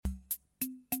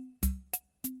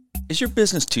Is your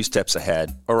business 2 steps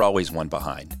ahead or always 1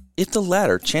 behind? If the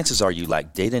latter, chances are you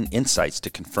lack data and insights to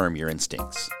confirm your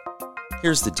instincts.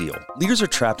 Here's the deal. Leaders are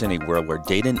trapped in a world where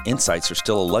data and insights are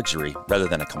still a luxury rather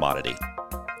than a commodity.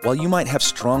 While you might have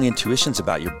strong intuitions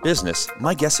about your business,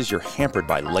 my guess is you're hampered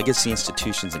by legacy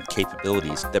institutions and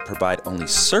capabilities that provide only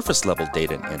surface-level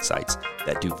data and insights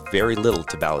that do very little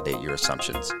to validate your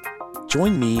assumptions.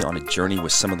 Join me on a journey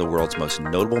with some of the world's most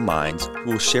notable minds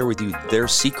who will share with you their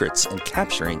secrets in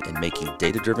capturing and making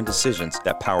data-driven decisions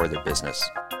that power their business.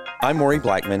 I'm Maury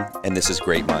Blackman, and this is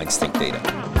Great Minds Think Data.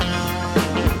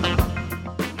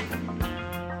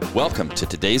 Welcome to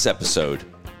today's episode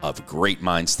of Great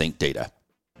Minds Think Data.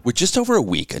 With just over a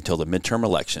week until the midterm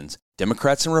elections,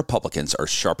 Democrats and Republicans are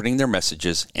sharpening their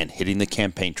messages and hitting the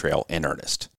campaign trail in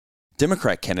earnest.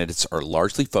 Democrat candidates are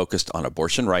largely focused on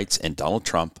abortion rights and Donald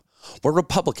Trump, while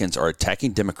Republicans are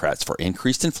attacking Democrats for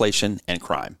increased inflation and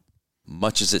crime.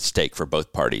 Much is at stake for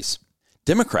both parties.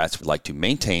 Democrats would like to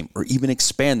maintain or even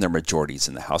expand their majorities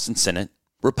in the House and Senate.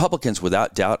 Republicans,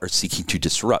 without doubt, are seeking to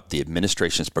disrupt the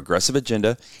administration's progressive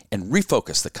agenda and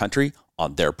refocus the country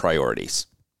on their priorities.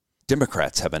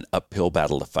 Democrats have an uphill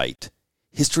battle to fight.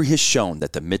 History has shown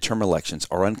that the midterm elections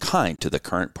are unkind to the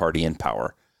current party in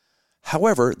power.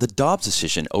 However, the Dobbs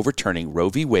decision overturning Roe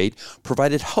v. Wade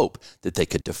provided hope that they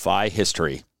could defy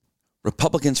history.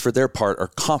 Republicans, for their part, are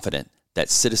confident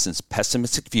that citizens'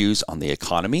 pessimistic views on the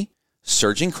economy,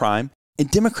 surging crime,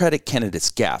 and Democratic candidates'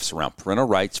 gaffes around parental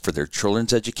rights for their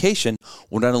children's education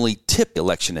will not only tip the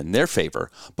election in their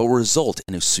favor, but will result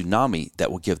in a tsunami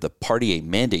that will give the party a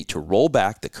mandate to roll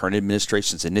back the current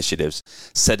administration's initiatives,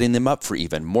 setting them up for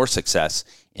even more success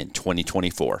in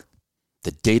 2024. The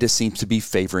data seems to be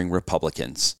favoring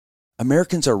Republicans.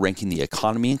 Americans are ranking the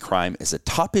economy and crime as the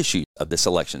top issue of this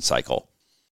election cycle.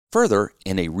 Further,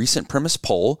 in a recent premise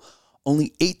poll,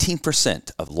 only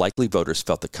 18% of likely voters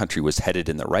felt the country was headed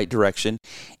in the right direction,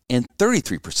 and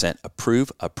 33%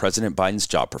 approve of President Biden's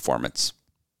job performance.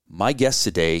 My guest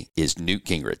today is Newt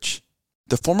Gingrich.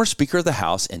 The former Speaker of the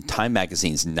House and Time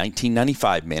Magazine's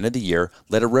 1995 Man of the Year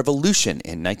led a revolution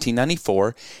in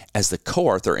 1994 as the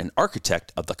co-author and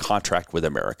architect of the Contract with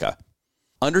America.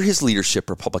 Under his leadership,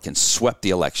 Republicans swept the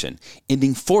election,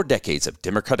 ending 4 decades of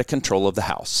Democratic control of the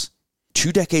House.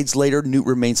 2 decades later, Newt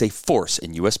remains a force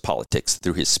in U.S. politics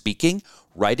through his speaking,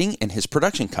 writing, and his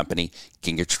production company,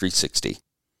 Gingrich 360.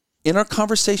 In our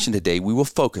conversation today, we will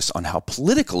focus on how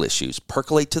political issues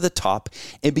percolate to the top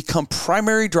and become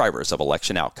primary drivers of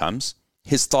election outcomes,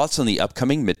 his thoughts on the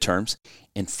upcoming midterms,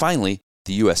 and finally,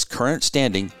 the U.S. current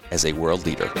standing as a world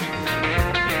leader.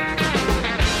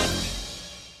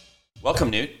 Welcome,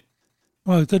 Newt.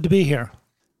 Well, good to be here.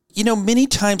 You know, many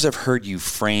times I've heard you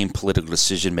frame political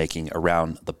decision-making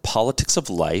around the politics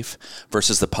of life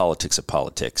versus the politics of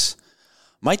politics.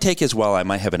 My take is, while I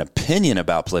might have an opinion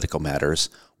about political matters,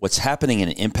 what's happening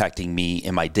and impacting me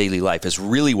in my daily life is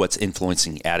really what's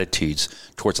influencing attitudes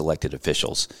towards elected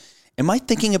officials. Am I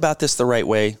thinking about this the right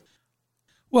way?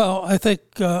 Well, I think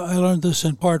I learned this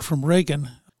in part from Reagan.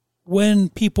 When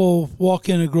people walk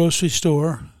in a grocery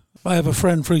store, I have a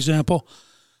friend, for example,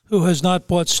 who has not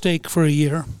bought steak for a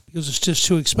year because it's just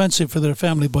too expensive for their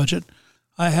family budget.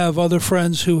 I have other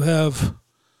friends who have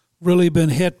really been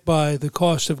hit by the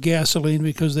cost of gasoline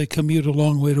because they commute a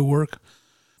long way to work.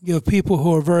 You have people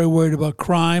who are very worried about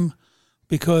crime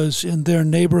because in their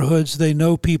neighborhoods they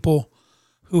know people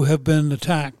who have been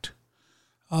attacked.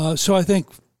 So I think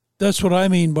that's what I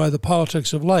mean by the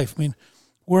politics of life. I mean,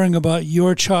 worrying about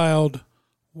your child,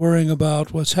 worrying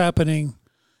about what's happening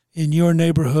in your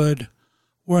neighborhood,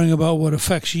 worrying about what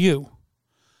affects you.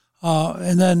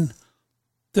 And then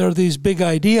there are these big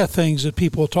idea things that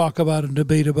people talk about and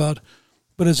debate about,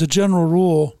 but as a general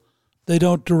rule, they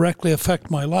don't directly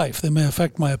affect my life. They may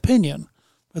affect my opinion,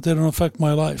 but they don't affect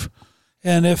my life.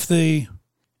 And if the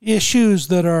issues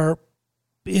that are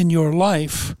in your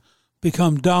life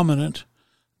become dominant,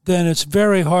 then it's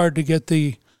very hard to get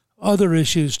the other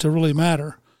issues to really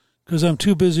matter because I'm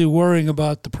too busy worrying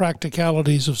about the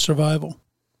practicalities of survival.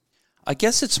 I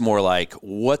guess it's more like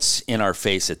what's in our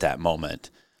face at that moment.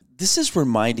 This is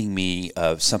reminding me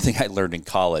of something I learned in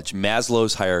college,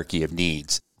 Maslow's hierarchy of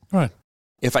needs. Right.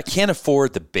 If I can't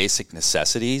afford the basic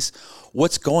necessities,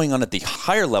 what's going on at the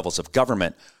higher levels of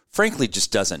government, frankly,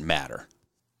 just doesn't matter.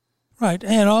 Right.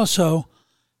 And also,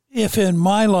 if in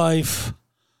my life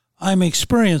I'm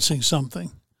experiencing something,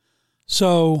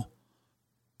 so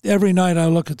every night I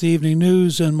look at the evening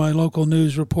news and my local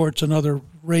news reports another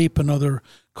rape, another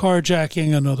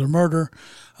carjacking, another murder.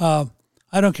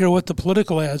 I don't care what the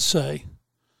political ads say.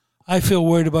 I feel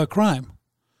worried about crime.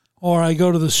 Or I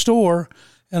go to the store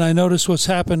and I notice what's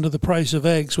happened to the price of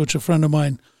eggs, which a friend of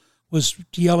mine was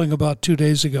yelling about 2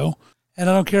 days ago. And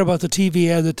I don't care about the TV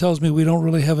ad that tells me we don't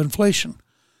really have inflation,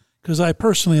 because I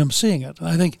personally am seeing it. And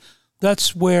I think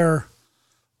that's where,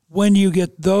 when you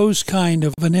get those kind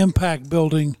of an impact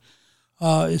building,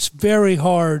 it's very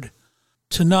hard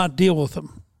to not deal with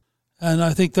them. And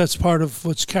I think that's part of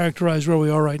what's characterized where we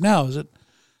are right now, is that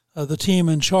the team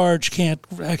in charge can't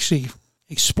actually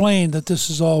explain that this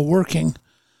is all working,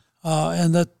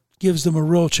 and that gives them a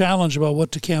real challenge about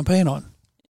what to campaign on.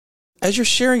 As you're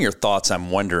sharing your thoughts,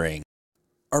 I'm wondering,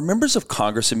 are members of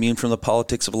Congress immune from the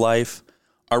politics of life?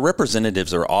 Our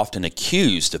representatives are often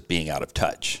accused of being out of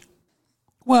touch.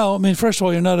 Well, I mean, first of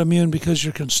all, you're not immune because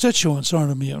your constituents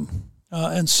aren't immune.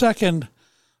 And second,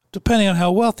 depending on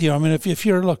how wealthy you are, I mean,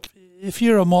 if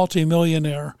you're a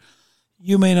multimillionaire,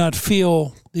 you may not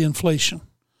feel the inflation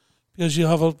because you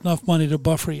have enough money to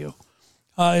buffer you.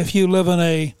 If you live in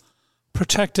a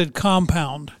protected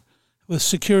compound with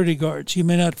security guards, you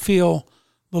may not feel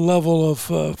the level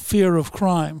of fear of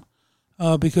crime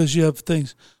because you have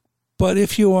things. But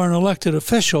if you are an elected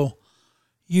official,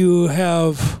 you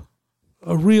have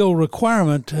a real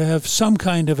requirement to have some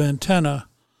kind of antenna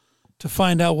to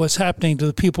find out what's happening to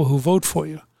the people who vote for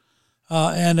you.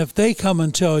 And if they come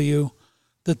and tell you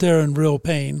that they're in real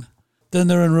pain, then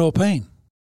they're in real pain.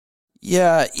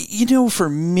 Yeah, for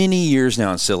many years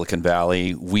now in Silicon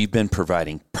Valley, we've been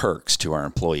providing perks to our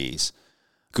employees.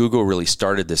 Google really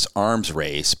started this arms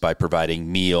race by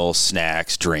providing meals,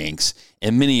 snacks, drinks,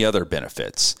 and many other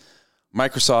benefits.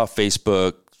 Microsoft,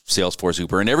 Facebook, Salesforce,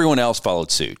 Uber, and everyone else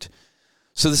followed suit.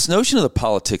 So this notion of the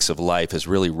politics of life is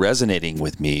really resonating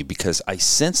with me because I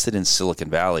sense that in Silicon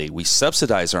Valley, we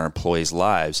subsidize our employees'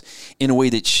 lives in a way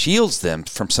that shields them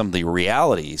from some of the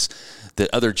realities that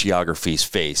other geographies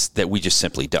face that we just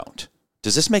simply don't.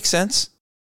 Does this make sense?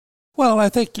 Well, I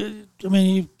think,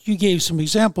 you gave some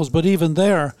examples, but even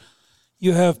there,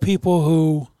 you have people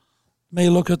who may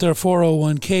look at their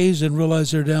 401ks and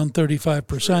realize they're down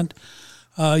 35%.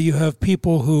 You have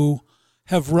people who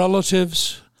have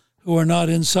relatives who are not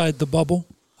inside the bubble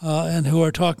and who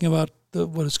are talking about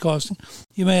what it's costing.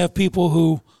 You may have people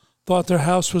who thought their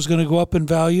house was going to go up in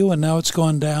value and now it's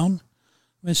gone down.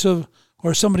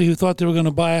 Or somebody who thought they were going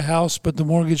to buy a house, but the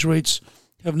mortgage rates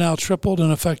have now tripled in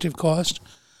effective cost.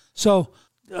 So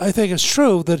I think it's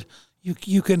true that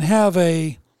you can have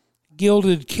a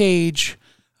gilded cage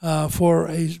for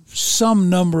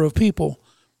some number of people,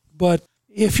 but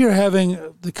if you're having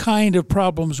the kind of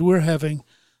problems we're having,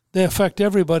 they affect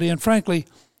everybody. And frankly,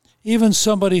 even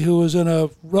somebody who is in a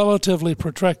relatively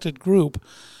protected group,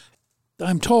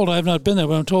 I'm told, I've not been there,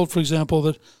 but I'm told, for example,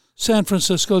 that San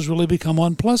Francisco's really become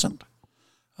unpleasant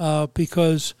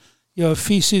because you have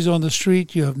feces on the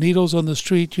street, you have needles on the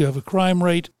street, you have a crime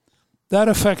rate. That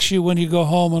affects you when you go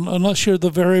home, unless you're the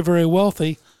very, very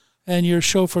wealthy and your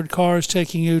chauffeured car is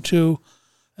taking you to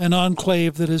an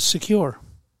enclave that is secure.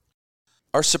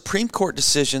 Are Supreme Court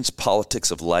decisions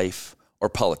politics of life or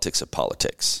politics of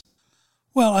politics?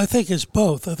 Well, I think it's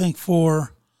both. I think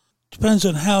depends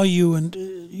on how you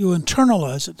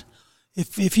internalize it.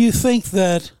 If you think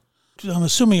that, I'm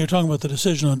assuming you're talking about the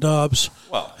decision on Dobbs.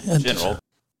 Well, in general,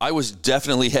 I was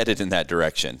definitely headed in that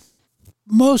direction.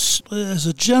 As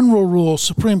a general rule,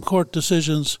 Supreme Court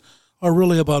decisions are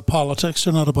really about politics.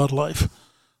 They're not about life.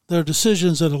 They're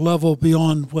decisions at a level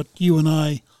beyond what you and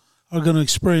I are going to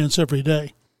experience every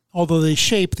day, although they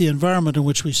shape the environment in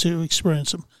which we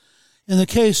experience them. In the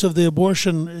case of the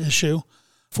abortion issue,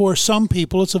 for some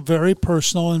people, it's a very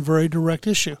personal and very direct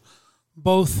issue,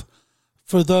 both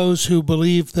for those who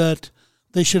believe that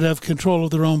they should have control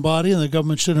of their own body and the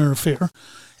government should interfere,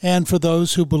 and for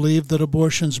those who believe that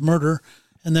abortion's murder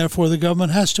and therefore the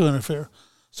government has to interfere.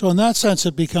 So in that sense,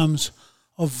 it becomes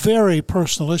a very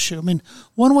personal issue. I mean,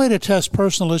 one way to test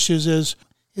personal issues is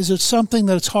it something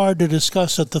that's hard to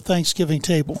discuss at the Thanksgiving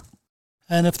table?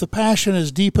 And if the passion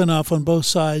is deep enough on both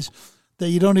sides that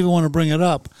you don't even want to bring it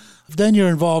up, then you're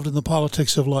involved in the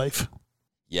politics of life.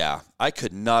 Yeah, I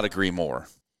could not agree more.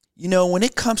 When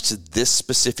it comes to this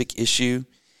specific issue,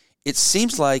 it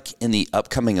seems like in the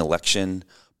upcoming election,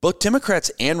 both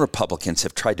Democrats and Republicans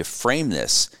have tried to frame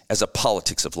this as a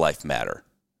politics of life matter.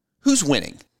 Who's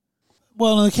winning?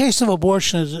 Well, in the case of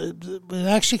abortion, it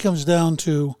actually comes down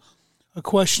to a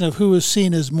question of who is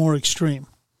seen as more extreme.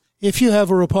 If you have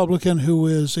a Republican who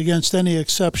is against any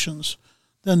exceptions,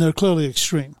 then they're clearly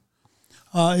extreme.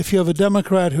 If you have a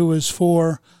Democrat who is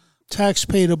for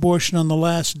tax-paid abortion on the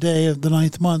last day of the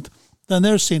 9th month, then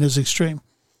they're seen as extreme.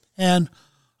 And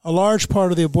a large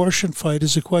part of the abortion fight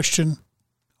is a question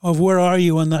of where are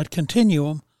you on that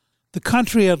continuum. The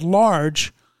country at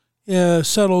large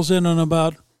settles in on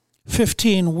about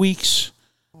 15 weeks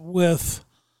with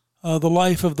the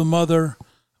life of the mother,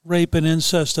 rape and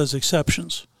incest as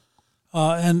exceptions.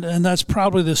 And that's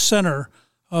probably the center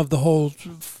of the whole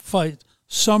fight.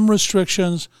 Some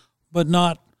restrictions, but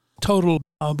not total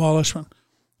abolishment.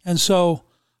 And so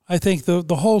I think the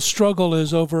whole struggle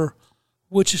is over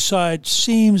which side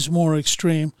seems more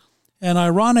extreme. And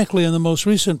ironically, in the most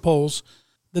recent polls,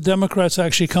 the Democrats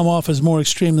actually come off as more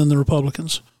extreme than the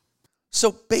Republicans.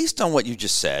 So based on what you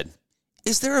just said,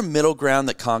 is there a middle ground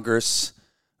that Congress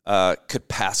could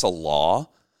pass a law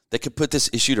that could put this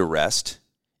issue to rest?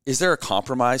 Is there a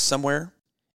compromise somewhere?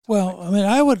 Well, I mean,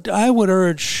 I would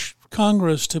urge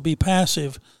Congress to be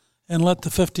passive and let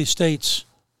the 50 states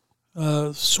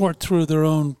sort through their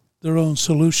own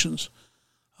solutions.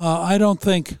 I don't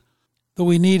think that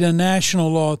we need a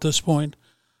national law at this point,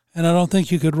 and I don't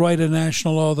think you could write a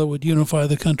national law that would unify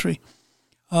the country.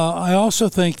 I also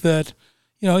think that,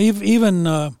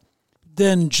 even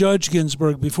then Judge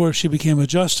Ginsburg, before she became a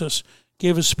justice,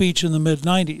 gave a speech in the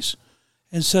mid-'90s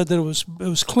and said that it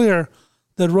was clear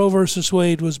that Roe versus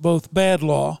Wade was both bad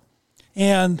law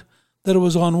and that it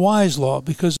was unwise law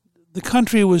because the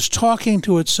country was talking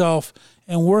to itself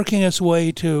and working its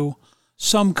way to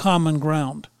some common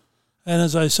ground. And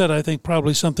as I said, I think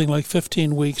probably something like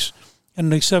 15 weeks, and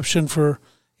an exception for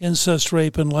incest,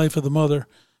 rape, and life of the mother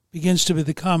begins to be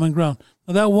the common ground.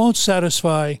 Now, that won't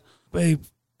satisfy a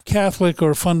Catholic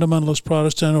or fundamentalist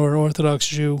Protestant or Orthodox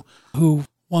Jew who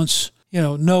wants,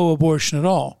 no abortion at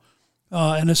all.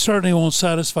 And it certainly won't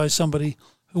satisfy somebody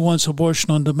who wants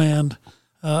abortion on demand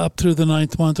up through the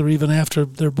 9th month or even after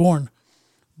they're born.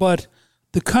 But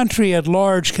the country at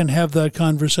large can have that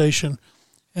conversation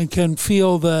and can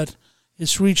feel that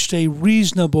it's reached a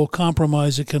reasonable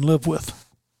compromise it can live with.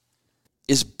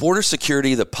 Is border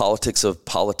security the politics of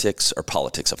politics or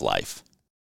politics of life?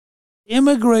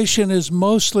 Immigration is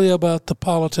mostly about the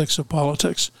politics of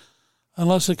politics,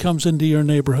 unless it comes into your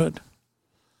neighborhood.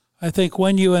 I think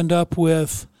when you end up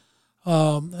with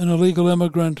an illegal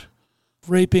immigrant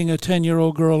raping a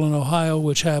 10-year-old girl in Ohio,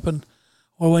 which happened,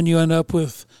 or when you end up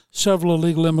with several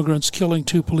illegal immigrants killing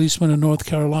 2 policemen in North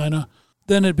Carolina,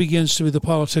 then it begins to be the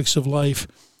politics of life,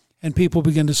 and people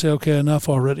begin to say, okay, enough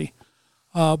already.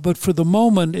 But for the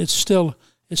moment, it's still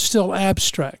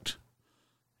abstract.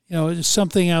 It's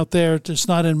something out there that's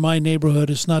not in my neighborhood.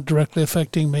 It's not directly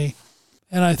affecting me.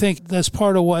 And I think that's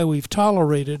part of why we've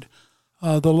tolerated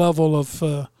the level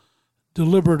of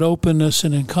deliberate openness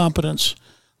and incompetence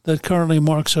that currently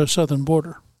marks our southern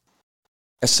border.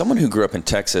 As someone who grew up in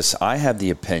Texas, I have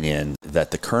the opinion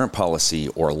that the current policy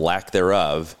or lack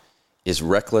thereof is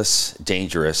reckless,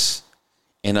 dangerous,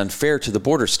 and unfair to the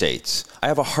border states. I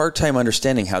have a hard time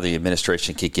understanding how the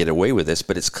administration could get away with this,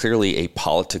 but it's clearly a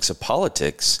politics of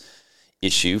politics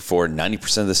issue for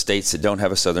 90% of the states that don't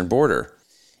have a southern border.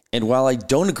 And while I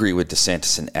don't agree with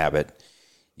DeSantis and Abbott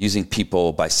using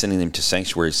people by sending them to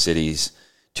sanctuary cities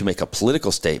to make a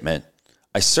political statement,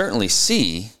 I certainly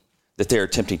see that they are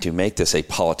attempting to make this a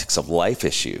politics of life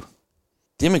issue.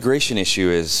 The immigration issue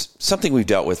is something we've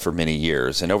dealt with for many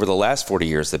years, and over the last 40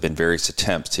 years, there have been various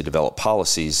attempts to develop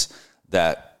policies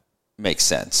that make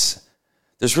sense.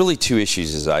 There's really 2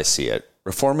 issues as I see it.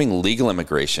 Reforming legal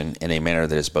immigration in a manner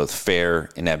that is both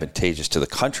fair and advantageous to the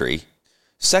country.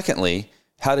 Secondly,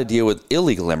 how to deal with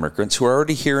illegal immigrants who are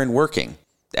already here and working,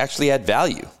 actually add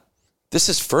value. This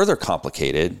is further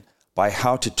complicated by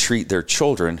how to treat their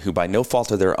children who, by no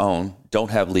fault of their own, don't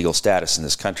have legal status in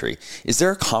this country. Is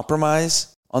there a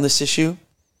compromise on this issue?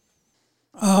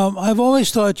 I've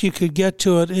always thought you could get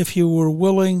to it if you were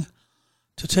willing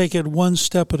to take it one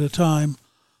step at a time,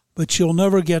 but you'll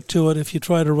never get to it if you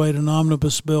try to write an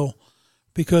omnibus bill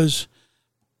because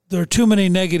there are too many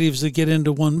negatives that get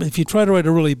into one. If you try to write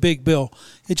a really big bill,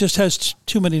 it just has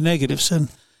too many negatives, and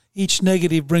each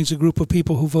negative brings a group of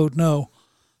people who vote no.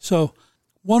 So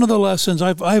one of the lessons,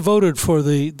 I voted for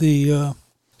the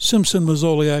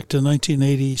Simpson-Mazzoli Act in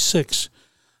 1986,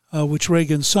 which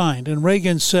Reagan signed. And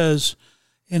Reagan says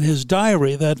in his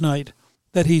diary that night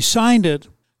that he signed it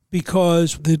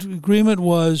because the agreement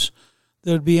was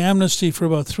there would be amnesty for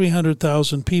about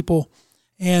 300,000 people,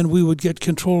 and we would get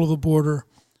control of the border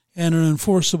and an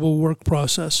enforceable work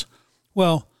process.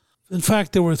 Well, in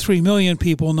fact, there were 3 million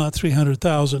people, not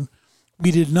 300,000. We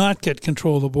did not get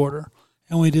control of the border,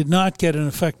 and we did not get an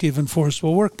effective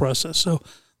enforceable work process. So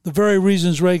the very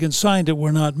reasons Reagan signed it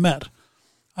were not met.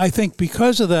 I think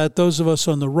because of that, those of us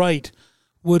on the right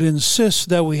would insist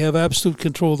that we have absolute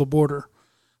control of the border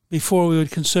before we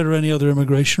would consider any other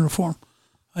immigration reform.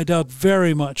 I doubt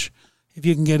very much if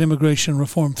you can get immigration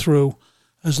reform through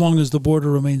as long as the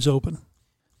border remains open.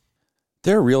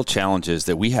 There are real challenges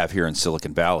that we have here in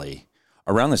Silicon Valley.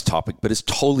 around this topic, but it's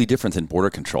totally different than border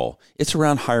control. It's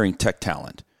around hiring tech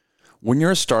talent. When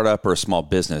you're a startup or a small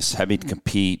business having to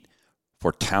compete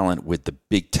for talent with the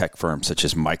big tech firms such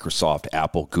as Microsoft,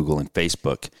 Apple, Google, and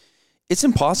Facebook, it's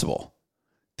impossible.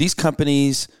 These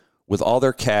companies, with all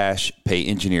their cash, pay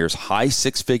engineers high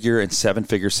six-figure and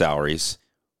seven-figure salaries.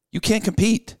 You can't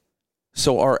compete.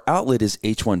 So our outlet is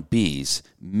H-1Bs.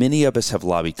 Many of us have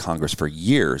lobbied Congress for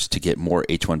years to get more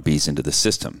H-1Bs into the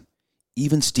system.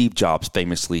 Even Steve Jobs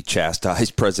famously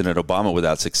chastised President Obama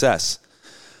without success.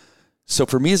 So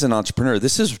for me as an entrepreneur,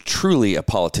 this is truly a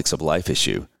politics of life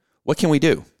issue. What can we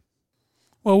do?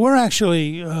 Well, we're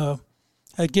actually, at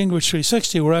Gingrich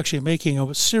 360, we're actually making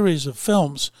a series of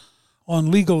films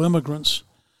on legal immigrants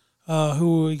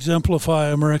who exemplify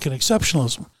American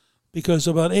exceptionalism, because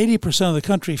about 80% of the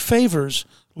country favors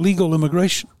legal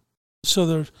immigration.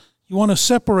 So you want to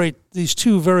separate these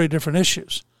two very different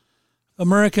issues.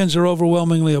 Americans are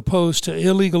overwhelmingly opposed to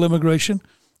illegal immigration,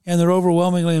 and they're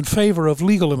overwhelmingly in favor of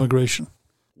legal immigration.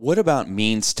 What about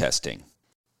means testing?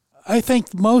 I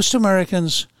think most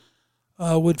Americans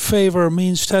would favor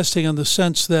means testing in the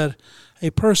sense that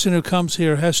a person who comes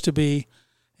here has to be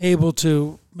able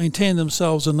to maintain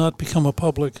themselves and not become a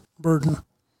public burden.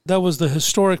 That was the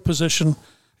historic position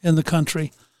in the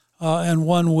country, and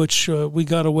one which we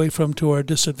got away from to our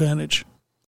disadvantage.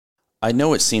 I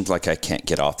know it seems like I can't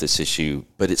get off this issue,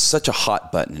 but it's such a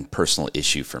hot button and personal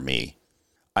issue for me.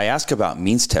 I ask about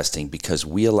means testing because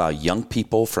we allow young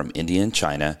people from India and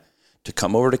China to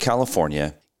come over to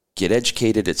California, get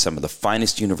educated at some of the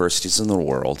finest universities in the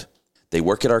world. They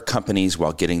work at our companies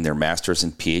while getting their masters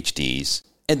and PhDs,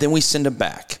 and then we send them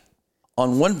back.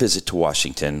 On one visit to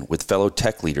Washington with fellow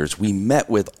tech leaders, we met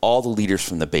with all the leaders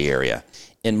from the Bay Area,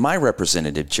 and my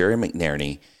representative, Jerry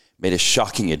McNerney, made a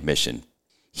shocking admission.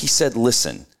 He said,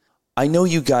 listen, I know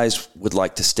you guys would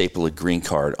like to staple a green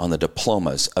card on the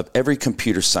diplomas of every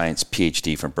computer science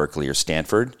PhD from Berkeley or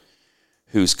Stanford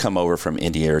who's come over from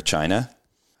India or China,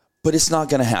 but it's not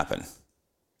going to happen.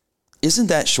 Isn't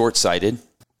that short-sighted?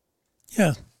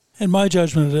 Yeah, in my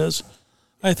judgment it is.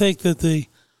 I think that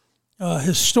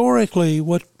historically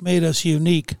what made us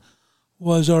unique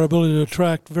was our ability to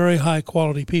attract very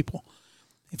high-quality people.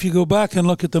 If you go back and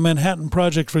look at the Manhattan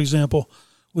Project, for example,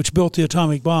 which built the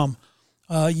atomic bomb,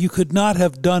 you could not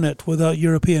have done it without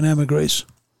European emigres.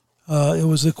 It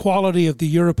was the quality of the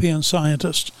European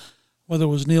scientists, whether it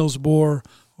was Niels Bohr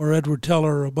or Edward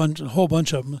Teller or a whole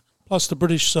bunch of them, plus the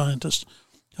British scientists,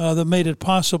 that made it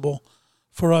possible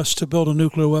for us to build a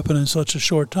nuclear weapon in such a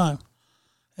short time.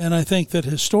 And I think that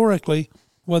historically,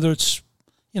 whether it's,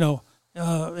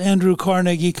 Andrew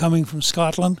Carnegie coming from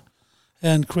Scotland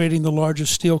and creating the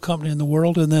largest steel company in the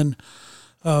world, and then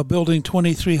building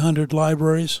 2,300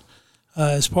 libraries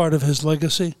as part of his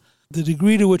legacy, the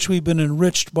degree to which we've been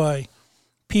enriched by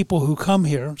people who come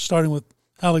here, starting with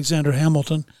Alexander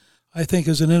Hamilton, I think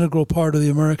is an integral part of the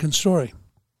American story.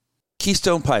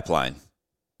 Keystone Pipeline,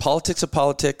 politics of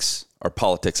politics or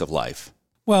politics of life?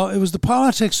 Well, it was the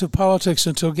politics of politics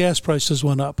until gas prices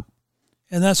went up.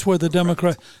 And that's where the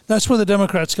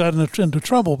Democrats got into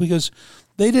trouble, because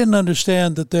they didn't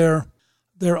understand that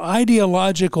their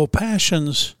ideological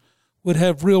passions would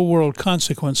have real-world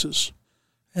consequences.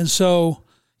 And so,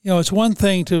 it's one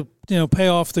thing to, pay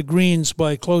off the Greens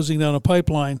by closing down a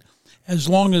pipeline as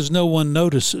long as no one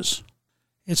notices.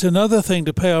 It's another thing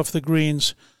to pay off the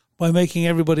Greens by making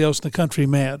everybody else in the country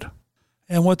mad.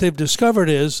 And what they've discovered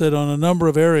is that on a number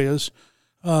of areas,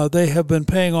 they have been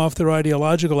paying off their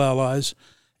ideological allies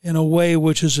in a way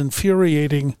which is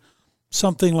infuriating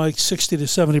something like 60 to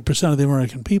 70% of the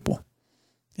American people.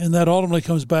 And that ultimately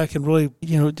comes back and really,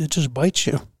 it just bites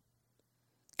you.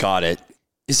 Got it.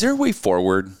 Is there a way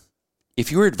forward?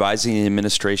 If you were advising the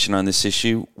administration on this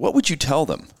issue, what would you tell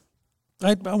them?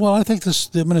 I think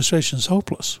the administration is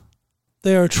hopeless.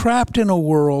 They are trapped in a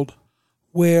world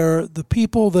where the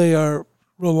people they are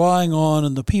relying on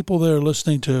and the people they're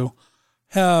listening to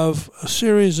have a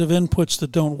series of inputs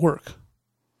that don't work.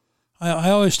 I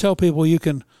always tell people you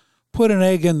can put an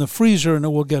egg in the freezer and it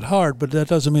will get hard, but that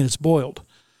doesn't mean it's boiled.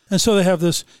 And so they have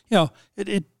this,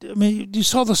 you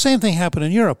saw the same thing happen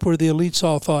in Europe, where the elites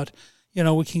all thought,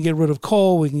 we can get rid of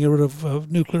coal, we can get rid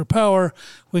of nuclear power,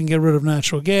 we can get rid of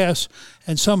natural gas,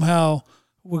 and somehow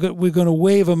we're going to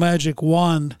wave a magic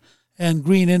wand, and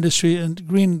green industry and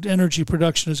green energy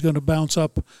production is going to bounce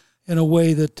up in a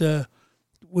way that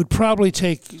would probably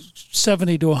take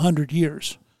 70 to 100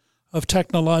 years of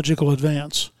technological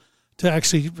advance to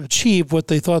actually achieve what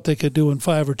they thought they could do in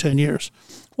 5 or 10 years.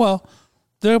 Well,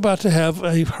 they're about to have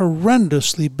a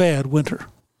horrendously bad winter.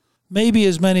 Maybe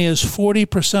as many as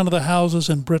 40% of the houses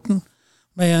in Britain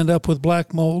may end up with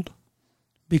black mold.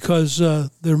 because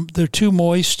they're too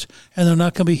moist and they're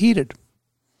not going to be heated.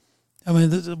 I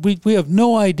mean, we have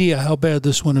no idea how bad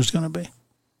this winter's going to be.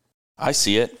 I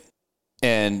see it.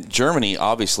 And Germany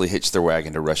obviously hitched their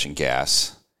wagon to Russian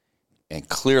gas. And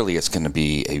clearly it's going to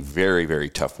be a very, very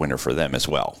tough winter for them as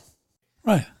well.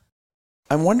 Right.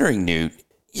 I'm wondering, Newt,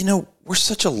 we're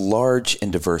such a large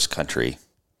and diverse country.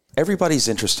 Everybody's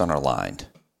interests are aligned.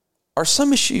 Are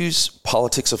some issues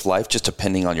politics of life just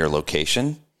depending on your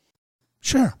location?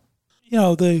 Sure.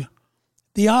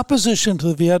 The opposition to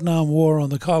the Vietnam War on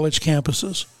the college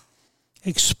campuses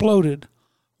exploded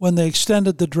when they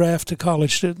extended the draft to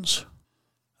college students.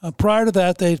 Prior to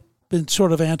that, they'd been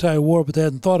sort of anti-war, but they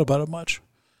hadn't thought about it much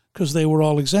because they were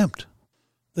all exempt.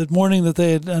 The morning that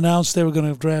they had announced they were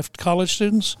going to draft college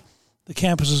students, the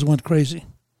campuses went crazy.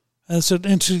 And it's an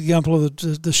interesting example of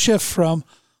the shift from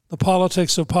the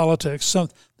politics of politics,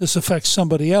 this affects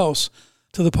somebody else,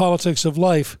 to the politics of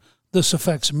life, this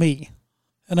affects me.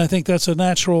 And I think that's a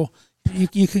natural,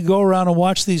 you can go around and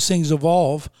watch these things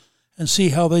evolve and see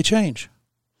how they change.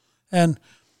 And,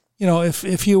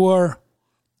 if you are,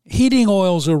 heating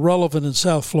oils are relevant in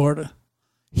South Florida.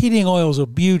 Heating oil is a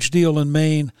huge deal in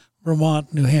Maine,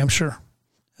 Vermont, New Hampshire.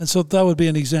 And so that would be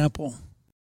an example.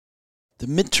 The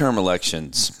midterm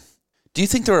elections, do you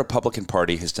think the Republican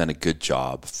Party has done a good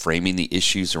job framing the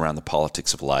issues around the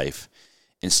politics of life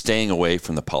and staying away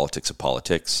from the politics of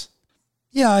politics?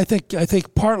 Yeah, I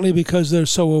think partly because they're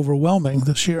so overwhelming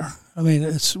this year. I mean,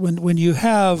 it's when you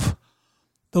have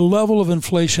the level of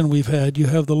inflation we've had, you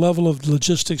have the level of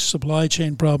logistics supply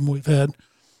chain problem we've had,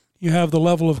 you have the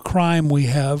level of crime we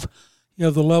have, you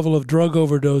have the level of drug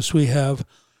overdose we have.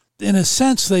 In a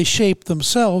sense, they shape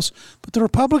themselves, but the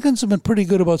Republicans have been pretty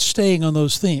good about staying on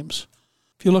those themes.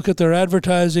 If you look at their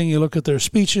advertising, you look at their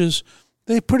speeches,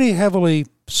 they pretty heavily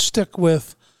stick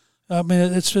with, I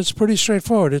mean, it's pretty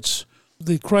straightforward. It's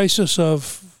the crisis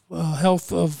of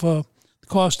health, of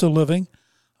cost of living,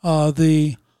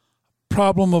 the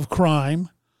problem of crime,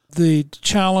 the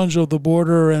challenge of the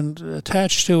border and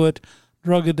attached to it,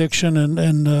 drug addiction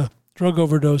and drug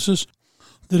overdoses,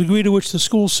 the degree to which the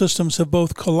school systems have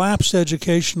both collapsed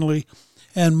educationally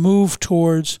and moved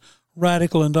towards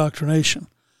radical indoctrination.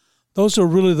 Those are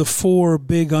really the four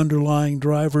big underlying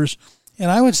drivers.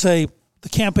 And I would say the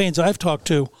campaigns I've talked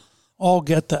to all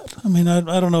get that. I mean,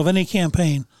 I don't know of any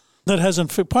campaign that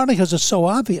hasn't, partly because it's so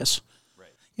obvious.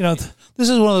 Right. This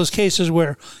is one of those cases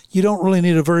where you don't really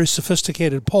need a very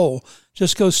sophisticated poll.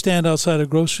 Just go stand outside a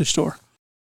grocery store.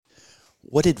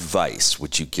 What advice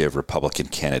would you give Republican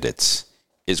candidates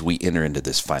as we enter into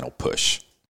this final push?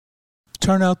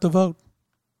 Turn out the vote.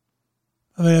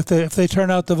 I mean, if they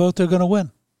turn out the vote, they're going to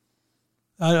win.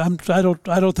 I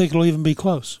don't think it'll even be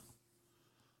close.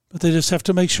 But they just have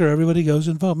to make sure everybody goes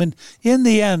and vote. I mean, in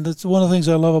the end, it's one of the things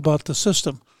I love about the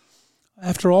system.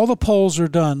 After all the polls are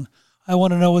done, I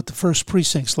want to know what the first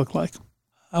precincts look like.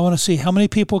 I want to see how many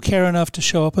people care enough to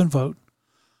show up and vote.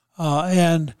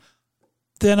 And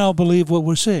then I'll believe what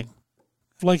we're seeing.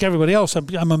 Like everybody else,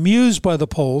 I'm amused by the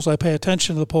polls. I pay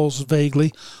attention to the polls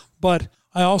vaguely. But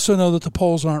I also know that the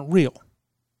polls aren't real.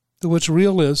 What's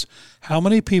real is how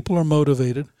many people are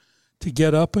motivated to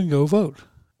get up and go vote.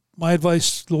 My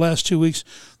advice the last 2 weeks,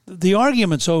 the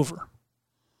argument's over.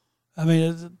 I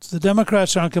mean, the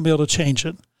Democrats aren't going to be able to change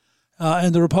it,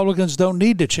 and the Republicans don't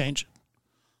need to change it.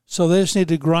 So they just need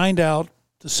to grind out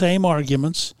the same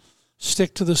arguments,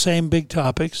 stick to the same big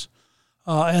topics,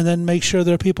 and then make sure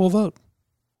their people vote.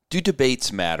 Do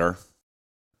debates matter?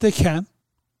 They can.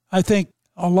 I think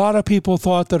a lot of people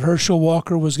thought that Herschel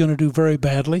Walker was going to do very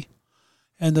badly,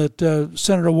 and that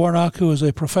Senator Warnock, who is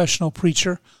a professional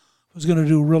preacher, was going to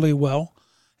do really well.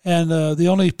 And the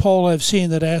only poll I've seen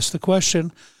that asked the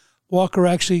question, Walker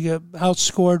actually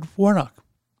outscored Warnock.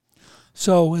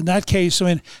 So in that case, I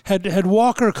mean, had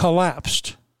Walker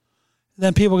collapsed,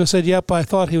 then people could have said, yep, I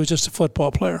thought he was just a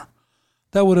football player.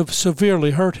 That would have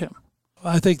severely hurt him.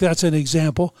 I think that's an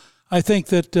example. I think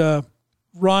that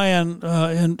Ryan,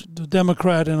 the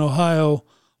Democrat in Ohio,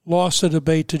 lost a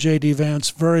debate to J.D. Vance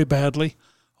very badly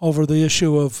over the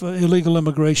issue of illegal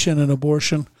immigration and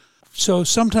abortion. So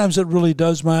sometimes it really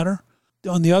does matter.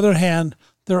 On the other hand,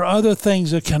 there are other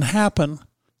things that can happen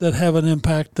that have an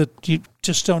impact that you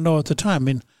just don't know at the time. I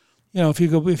mean, if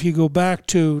you go back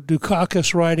to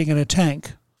Dukakis riding in a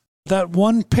tank, that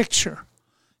one picture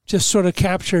just sort of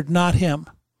captured not him.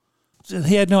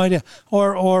 He had no idea.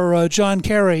 Or John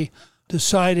Kerry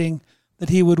deciding that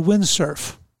he would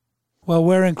windsurf while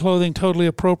wearing clothing totally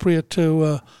appropriate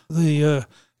to the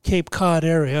Cape Cod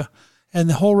area. And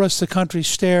the whole rest of the country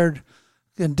stared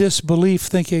in disbelief,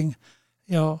 thinking,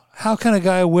 how can a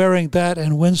guy wearing that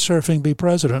and windsurfing be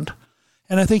president?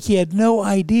 And I think he had no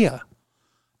idea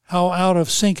how out of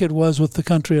sync it was with the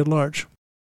country at large.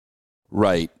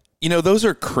 Right. You know, those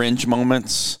are cringe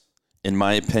moments, in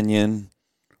my opinion,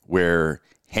 where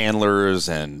handlers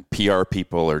and PR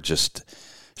people are just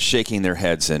shaking their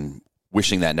heads and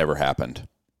wishing that never happened.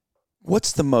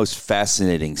 What's the most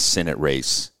fascinating Senate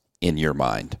race in your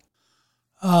mind?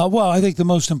 Well, I think the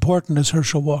most important is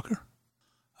Herschel Walker.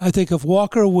 I think if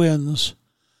Walker wins,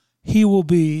 he will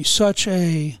be such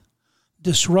a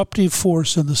disruptive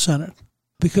force in the Senate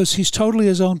because he's totally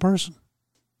his own person.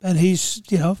 And he's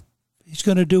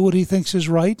going to do what he thinks is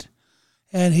right,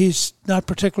 and he's not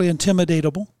particularly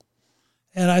intimidatable.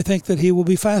 And I think that he will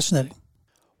be fascinating.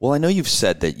 Well, I know you've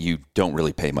said that you don't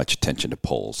really pay much attention to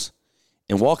polls.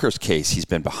 In Walker's case, he's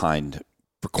been behind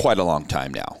for quite a long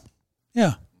time now.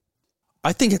 Yeah.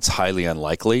 I think it's highly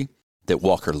unlikely that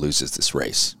Walker loses this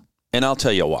race. And I'll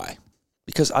tell you why.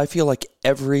 Because I feel like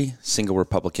every single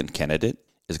Republican candidate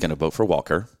is going to vote for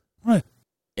Walker. Right.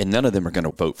 And none of them are going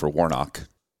to vote for Warnock.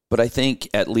 But I think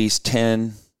at least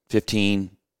 10,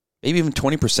 15, maybe even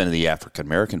 20% of the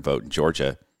African-American vote in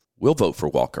Georgia will vote for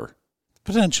Walker.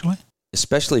 Potentially.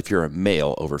 Especially if you're a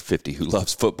male over 50 who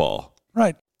loves football.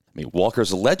 Right. I mean,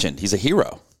 Walker's a legend. He's a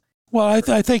hero. Well,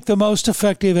 I think the most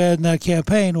effective ad in that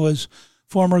campaign was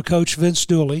former coach Vince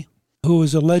Dooley, who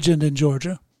was a legend in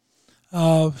Georgia,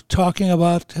 talking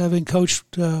about having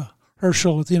coached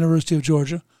Herschel at the University of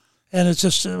Georgia. And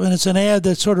it's an ad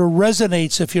that sort of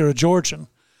resonates if you're a Georgian.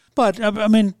 But, I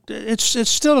mean, it's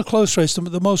still a close race.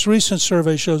 The most recent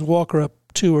survey shows Walker up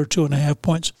 2 or 2.5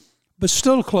 points. But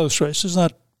still a close race. It's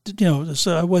not,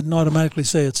 I wouldn't automatically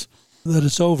say that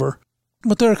it's over.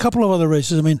 But there are a couple of other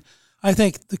races. I mean, I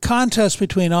think the contest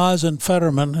between Oz and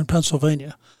Fetterman in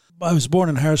Pennsylvania, I was born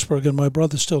in Harrisburg, and my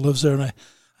brother still lives there, and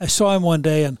I saw him one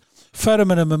day, and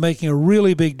Fetterman had been making a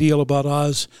really big deal about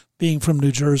Oz being from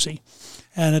New Jersey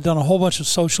and had done a whole bunch of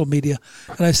social media.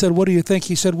 And I said, what do you think?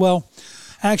 He said, well,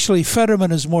 actually,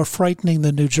 Fetterman is more frightening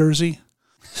than New Jersey.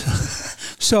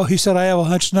 So he said, I have a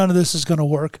hunch none of this is going to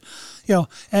work.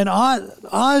 And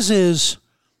Oz is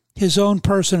his own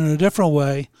person in a different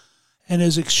way and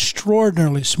is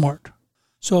extraordinarily smart.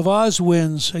 So if Oz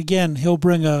wins, again, he'll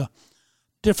bring a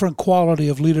different quality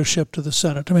of leadership to the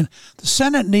Senate. I mean, the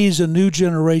Senate needs a new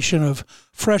generation of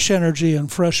fresh energy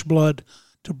and fresh blood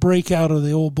to break out of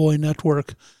the old boy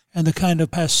network and the kind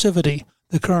of passivity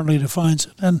that currently defines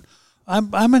it. And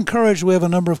I'm encouraged we have a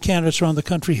number of candidates around the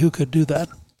country who could do that.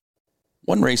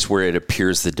 One race where it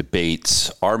appears the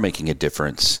debates are making a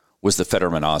difference was the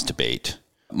Fetterman-Oz debate.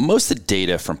 Most of the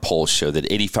data from polls show that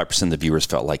 85% of the viewers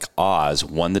felt like Oz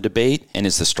won the debate and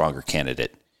is the stronger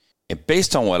candidate. And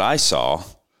based on what I saw,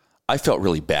 I felt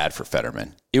really bad for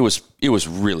Fetterman. It was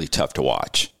really tough to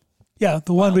watch. Yeah,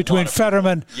 the one between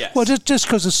Fetterman. Yes. Well, just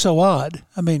because it's so odd.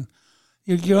 I mean,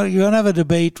 you're going to have a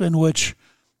debate in which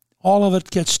all of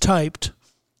it gets typed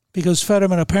because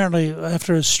Fetterman apparently,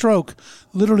 after his stroke,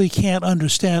 literally can't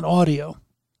understand audio.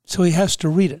 So he has to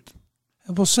read it.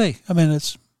 And we'll see. I mean,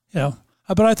 it's,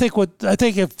 but I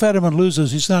think if Fetterman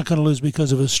loses, he's not going to lose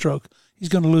because of his stroke. He's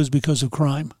going to lose because of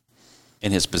crime.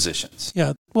 In his positions.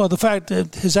 Yeah. Well, the fact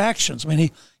that his actions, I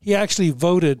mean, he actually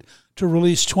voted to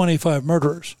release 25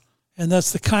 murderers. And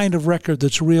that's the kind of record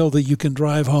that's real that you can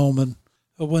drive home. And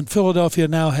when Philadelphia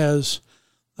now has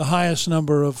the highest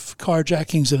number of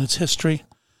carjackings in its history,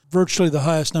 virtually the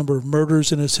highest number of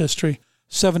murders in its history,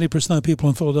 70% of people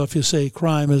in Philadelphia say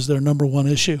crime is their number one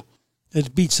issue.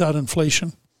 It beats out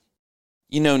inflation.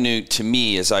 Newt, to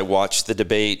me, as I watched the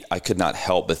debate, I could not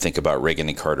help but think about Reagan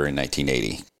and Carter in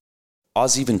 1980.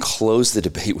 Oz even closed the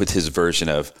debate with his version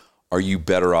of, are you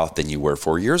better off than you were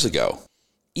 4 years ago?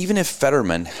 Even if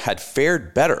Fetterman had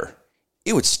fared better,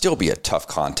 it would still be a tough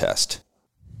contest.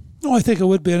 No, I think it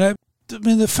would be. And I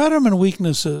mean, the Fetterman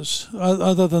weaknesses,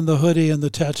 other than the hoodie and the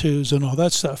tattoos and all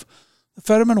that stuff, the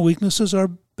Fetterman weaknesses are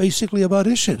basically about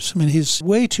issues. I mean, he's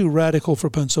way too radical for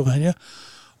Pennsylvania.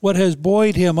 What has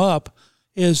buoyed him up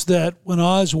is that when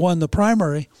Oz won the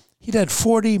primary, he'd had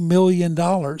 $40 million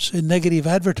in negative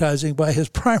advertising by his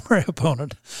primary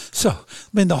opponent. So, I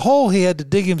mean, the hole he had to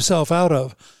dig himself out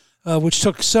of, which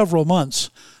took several months,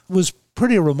 was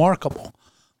pretty remarkable.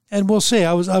 And we'll see.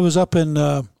 I was up in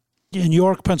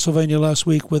York, Pennsylvania last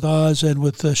week with Oz and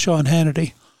with Sean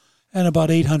Hannity, and about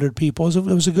 800 people. It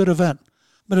was a good event.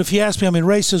 But if you ask me, I mean,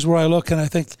 races where I look and I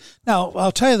think, now,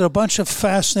 I'll tell you, there are a bunch of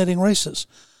fascinating races.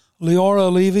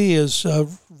 Leora Levy is a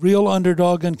real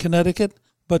underdog in Connecticut,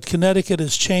 but Connecticut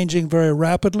is changing very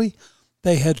rapidly.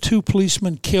 They had 2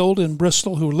 policemen killed in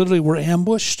Bristol who literally were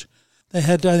ambushed. They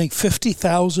had, I think,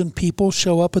 50,000 people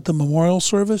show up at the memorial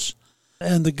service,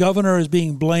 and the governor is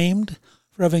being blamed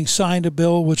for for having signed a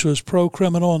bill which was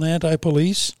pro-criminal and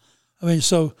anti-police. I mean,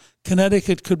 so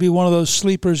Connecticut could be one of those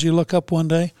sleepers you look up one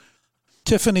day.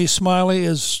 Tiffany Smiley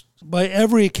is, by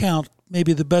every account,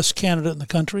 maybe the best candidate in the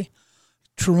country.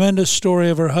 Tremendous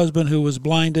story of her husband who was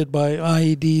blinded by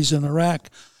IEDs in Iraq.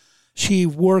 She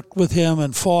worked with him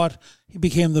and fought. He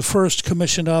became the first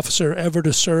commissioned officer ever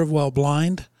to serve while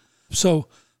blind. So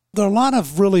there are a lot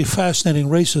of really fascinating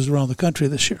races around the country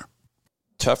this year.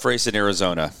 Tough race in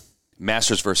Arizona.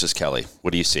 Masters versus Kelly. What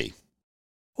do you see?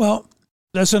 Well,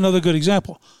 that's another good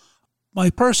example. My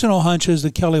personal hunch is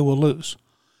that Kelly will lose.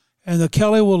 And that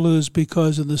Kelly will lose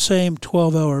because in the same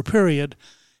 12-hour period,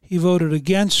 he voted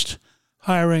against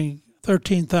hiring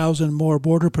 13,000 more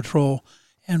Border Patrol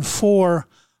and for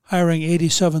hiring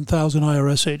 87,000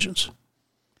 IRS agents.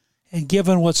 And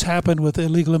given what's happened with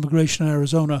illegal immigration in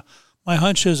Arizona, my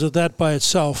hunch is that that by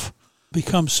itself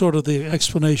becomes sort of the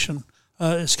explanation.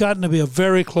 It's gotten to be a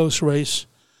very close race.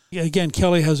 Again,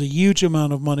 Kelly has a huge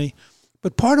amount of money.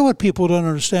 But part of what people don't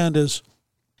understand is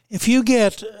if you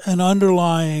get an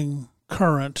underlying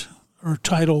current or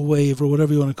tidal wave or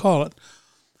whatever you want to call it,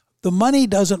 the money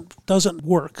doesn't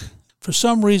work. For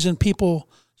some reason, people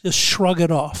just shrug it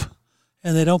off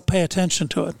and they don't pay attention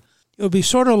to it. It would be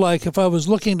sort of like if I was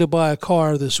looking to buy a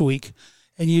car this week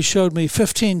and you showed me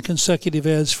 15 consecutive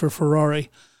ads for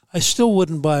Ferrari, I still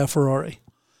wouldn't buy a Ferrari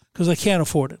because I can't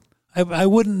afford it. I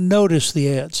wouldn't notice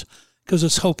the ads because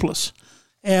it's hopeless.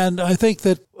 And I think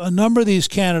that a number of these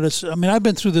candidates, I mean, I've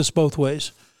been through this both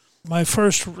ways. My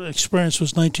first experience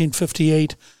was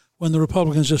 1958 when the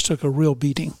Republicans just took a real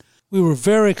beating. We were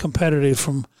very competitive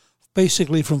from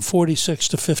 46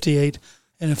 to 58.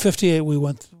 And in 58,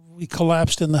 we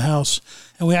collapsed in the House,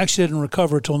 and we actually didn't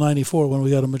recover until 94 when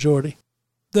we got a majority.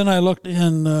 Then I looked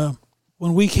in,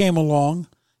 when we came along,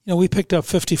 we picked up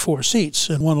 54 seats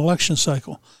in one election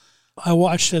cycle. I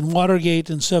watched in Watergate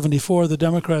in 74, the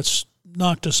Democrats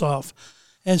knocked us off.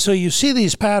 And so you see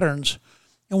these patterns,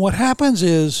 and what happens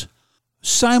is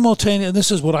simultaneously, and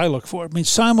this is what I look for,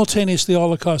 simultaneously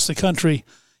all across the country,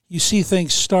 you see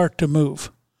things start to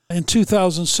move. In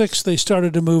 2006, they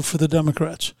started to move for the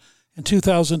Democrats. In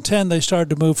 2010, they started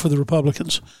to move for the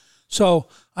Republicans. So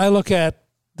I look at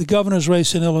the governor's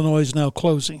race in Illinois is now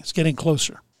closing. It's getting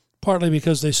closer, partly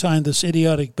because they signed this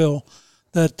idiotic bill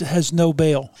that has no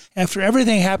bail. After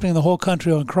everything happening in the whole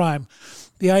country on crime,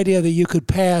 the idea that you could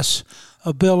pass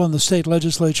a bill in the state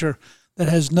legislature that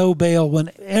has no bail when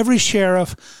every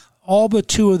sheriff, all but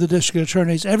two of the district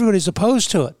attorneys, everybody's opposed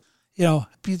to it. You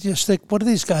just think, what are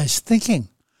these guys thinking?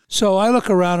 So I look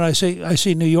around and I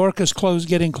see New York is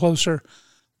getting closer.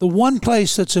 The one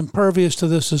place that's impervious to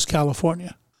this is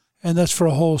California, and that's for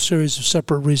a whole series of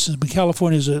separate reasons. But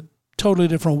California is a totally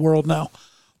different world now.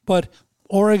 But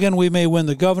Oregon, we may win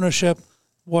the governorship.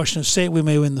 Washington State, we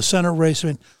may win the Senate race. I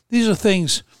mean, these are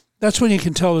things, that's when you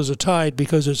can tell there's a tide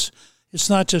because it's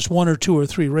not just one or two or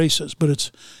three races, but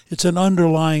it's an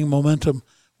underlying momentum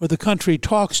where the country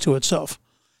talks to itself.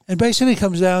 And basically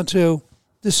comes down to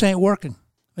this ain't working.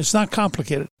 It's not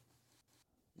complicated.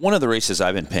 One of the races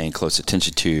I've been paying close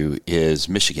attention to is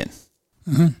Michigan.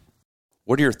 Mm-hmm.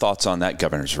 What are your thoughts on that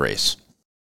governor's race?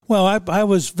 Well, I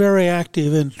was very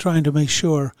active in trying to make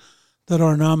sure that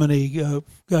our nominee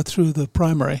got through the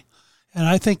primary. And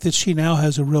I think that she now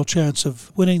has a real chance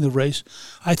of winning the race.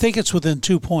 I think it's within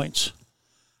 2 points.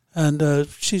 And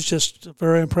she's just a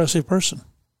very impressive person.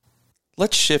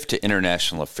 Let's shift to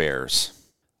international affairs.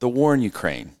 The war in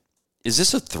Ukraine. Is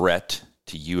this a threat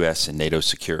to U.S. and NATO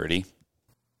security?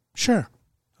 Sure.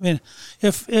 I mean,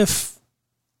 if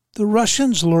the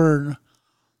Russians learn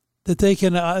that they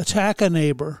can attack a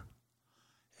neighbor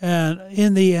and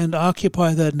in the end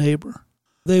occupy that neighbor,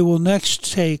 they will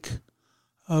next take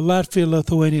Latvia,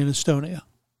 Lithuania, and Estonia.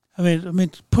 I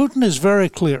mean, Putin is very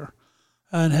clear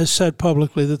and has said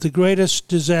publicly that the greatest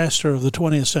disaster of the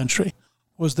 20th century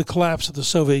was the collapse of the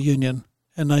Soviet Union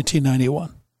in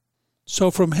 1991.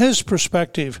 So from his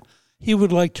perspective, he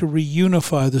would like to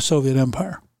reunify the Soviet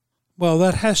Empire. Well,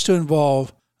 that has to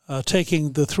involve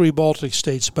taking the 3 Baltic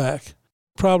states back.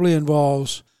 Probably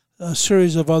involves a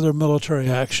series of other military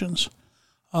actions.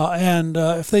 And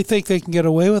if they think they can get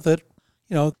away with it,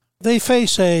 they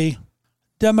face a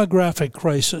demographic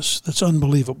crisis that's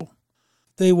unbelievable.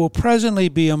 They will presently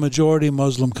be a majority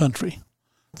Muslim country.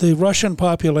 The Russian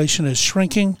population is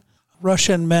shrinking.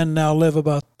 Russian men now live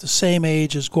about the same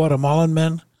age as Guatemalan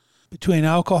men. Between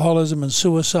alcoholism and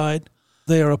suicide,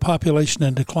 they are a population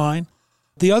in decline.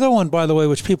 The other one, by the way,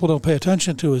 which people don't pay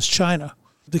attention to, is China.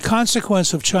 The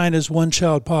consequence of China's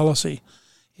one-child policy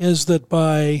is that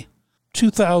by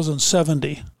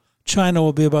 2070, China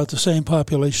will be about the same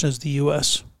population as the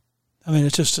U.S. I mean,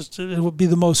 it would be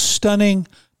the most stunning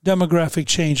demographic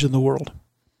change in the world.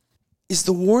 Is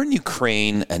the war in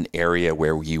Ukraine an area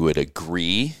where you would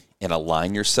agree and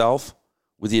align yourself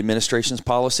with the administration's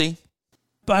policy?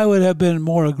 I would have been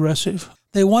more aggressive.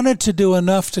 They wanted to do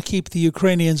enough to keep the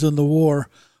Ukrainians in the war,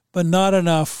 but not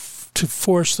enough to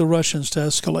force the Russians to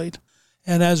escalate.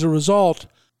 And as a result,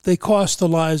 they cost the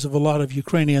lives of a lot of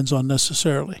Ukrainians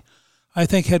unnecessarily. I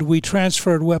think had we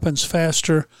transferred weapons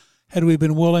faster, had we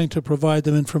been willing to provide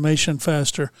them information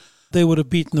faster, they would have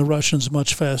beaten the Russians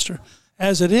much faster.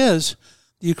 As it is,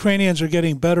 the Ukrainians are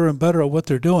getting better and better at what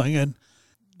they're doing, and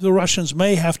the Russians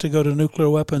may have to go to nuclear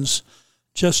weapons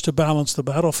just to balance the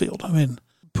battlefield. I mean,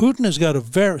 Putin has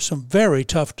got some very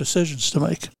tough decisions to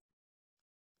make.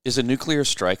 Is a nuclear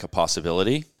strike a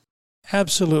possibility?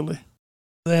 Absolutely.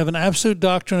 They have an absolute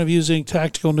doctrine of using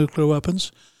tactical nuclear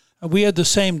weapons. We had the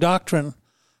same doctrine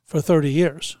for 30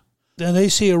 years. And they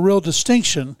see a real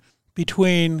distinction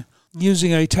between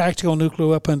using a tactical nuclear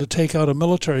weapon to take out a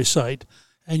military site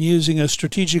and using a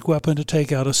strategic weapon to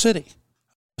take out a city.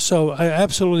 So I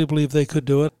absolutely believe they could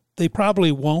do it. They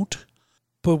probably won't,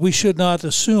 but we should not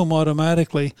assume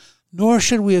automatically, nor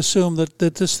should we assume that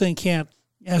this thing can't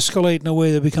escalate in a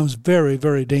way that becomes very,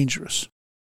 very dangerous.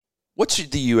 What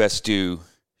should the U.S. do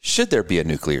should there be a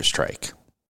nuclear strike?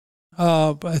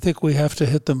 I think we have to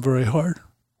hit them very hard.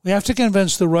 We have to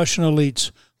convince the Russian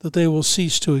elites that they will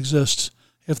cease to exist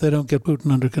if they don't get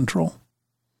Putin under control.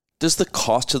 Does the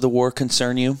cost of the war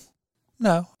concern you?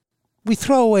 No. We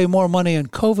throw away more money in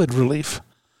COVID relief.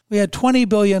 We had $20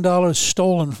 billion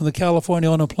stolen from the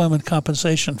California Unemployment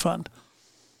Compensation Fund.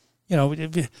 You know,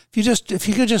 if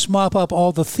you could just mop up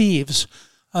all the thieves,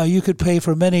 you could pay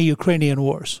for many Ukrainian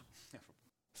wars.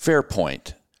 Fair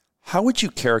point. How would you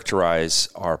characterize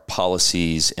our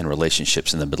policies and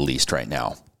relationships in the Middle East right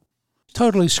now?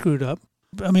 Totally screwed up.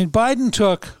 I mean, Biden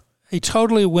took a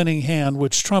totally winning hand,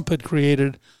 which Trump had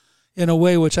created, in a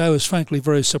way which I was frankly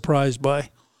very surprised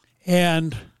by.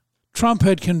 And Trump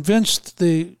had convinced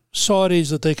the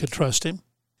Saudis that they could trust him.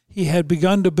 He had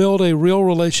begun to build a real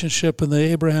relationship in the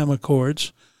Abraham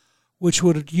Accords, which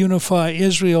would unify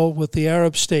Israel with the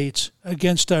Arab states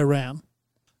against Iran.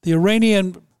 The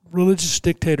Iranian religious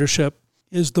dictatorship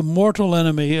is the mortal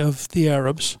enemy of the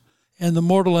Arabs and the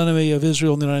mortal enemy of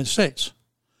Israel and the United States.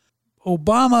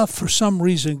 Obama, for some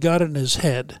reason, got in his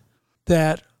head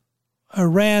that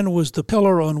Iran was the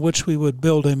pillar on which we would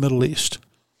build a Middle East.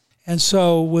 And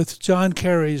so with John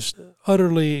Kerry's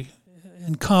utterly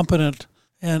incompetent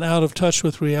and out of touch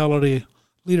with reality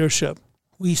leadership,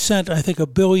 we sent, I think,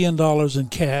 $1 billion in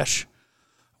cash,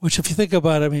 which if you think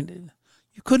about it, I mean,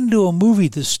 you couldn't do a movie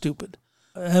this stupid.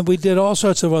 And we did all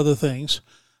sorts of other things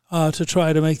to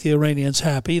try to make the Iranians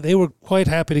happy. They were quite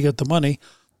happy to get the money.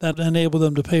 That enabled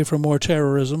them to pay for more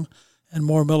terrorism and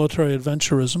more military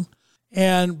adventurism.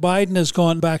 And Biden has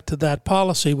gone back to that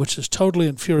policy, which has totally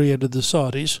infuriated the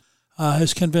Saudis,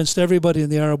 has convinced everybody in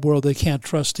the Arab world they can't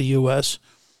trust the U.S.,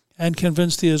 and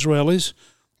convinced the Israelis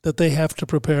that they have to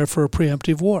prepare for a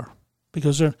preemptive war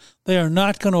because they are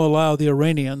not going to allow the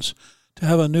Iranians to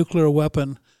have a nuclear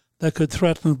weapon that could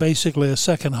threaten basically a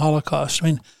second Holocaust. I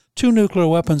mean, 2 nuclear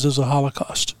weapons is a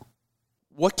Holocaust.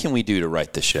 What can we do to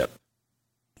right the ship?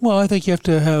 Well, I think you have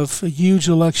to have a huge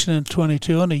election in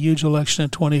 22 and a huge election in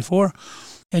 24,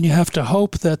 and you have to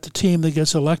hope that the team that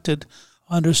gets elected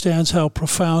understands how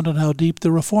profound and how deep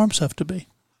the reforms have to be.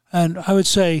 And I would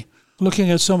say,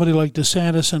 looking at somebody like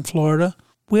DeSantis in Florida,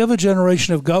 we have a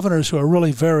generation of governors who are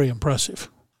really very impressive.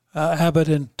 Abbott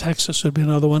in Texas would be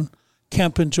another one,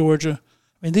 Kemp in Georgia.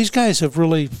 I mean, these guys have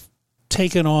really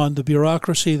taken on the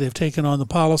bureaucracy, they've taken on the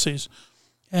policies,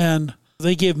 and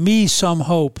they give me some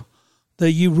hope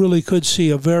that you really could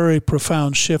see a very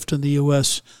profound shift in the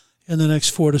U.S. in the next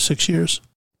 4 to 6 years.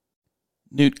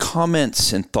 Newt,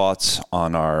 comments and thoughts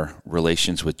on our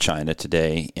relations with China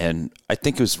today. And I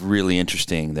think it was really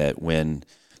interesting that when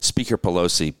Speaker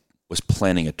Pelosi was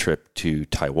planning a trip to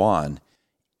Taiwan,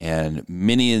 and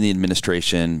many in the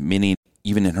administration, many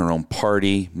even in her own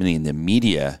party, many in the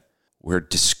media were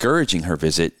discouraging her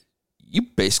visit, you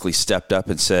basically stepped up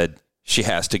and said she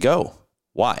has to go.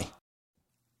 Why?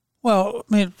 Well,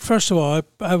 I mean, first of all,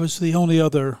 I was the only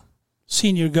other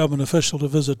senior government official to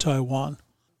visit Taiwan.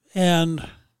 And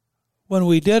when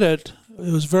we did it,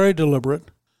 it was very deliberate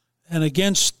and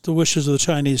against the wishes of the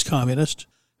Chinese communists,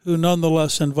 who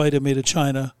nonetheless invited me to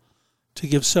China to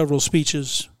give several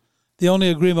speeches. The only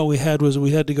agreement we had was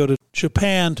we had to go to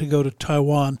Japan to go to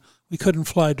Taiwan. We couldn't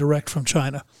fly direct from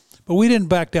China. But we didn't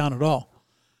back down at all.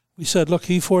 We said, look,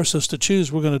 he forced us to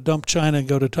choose. We're going to dump China and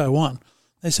go to Taiwan.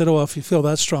 They said, if you feel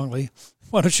that strongly,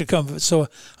 why don't you come? So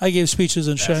I gave speeches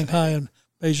in Shanghai and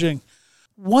Beijing.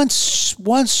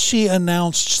 once she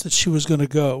announced that she was going to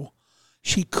go,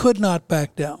 she could not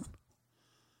back down.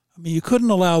 I mean, you couldn't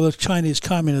allow the Chinese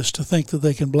communists to think that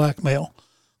they can blackmail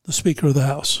the Speaker of the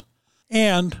House.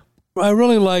 And I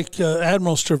really like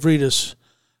Admiral Stavridis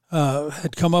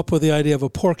had come up with the idea of a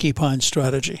porcupine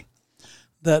strategy,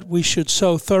 that we should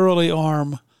so thoroughly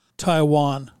arm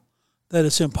Taiwan that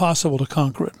it's impossible to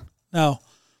conquer it. Now,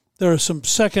 there are some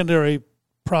secondary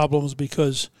problems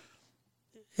because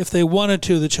if they wanted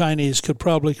to, the communists could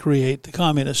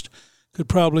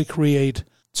probably create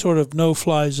sort of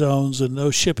no-fly zones and no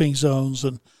shipping zones,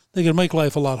 and they could make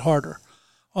life a lot harder.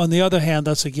 On the other hand,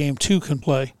 that's a game two can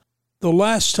play. The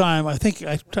last time, I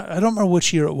don't remember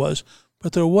which year it was,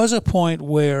 but there was a point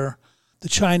where the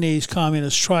Chinese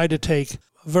communists tried to take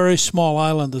a very small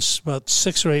island that's about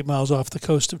 6 or 8 miles off the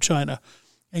coast of China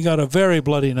and got a very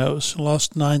bloody nose and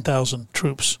lost 9,000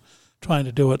 troops trying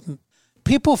to do it. And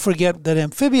people forget that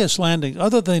amphibious landings,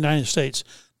 other than the United States,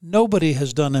 nobody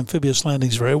has done amphibious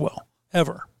landings very well,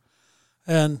 ever.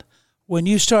 And when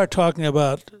you start talking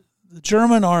about the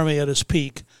German army at its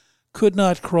peak could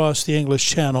not cross the English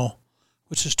Channel,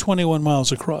 which is 21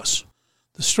 miles across.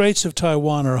 The Straits of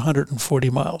Taiwan are 140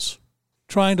 miles.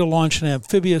 Trying to launch an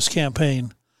amphibious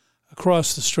campaign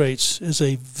across the Straits is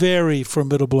a very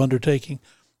formidable undertaking.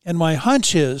 And my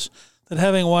hunch is that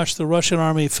having watched the Russian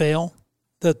army fail,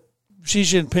 that Xi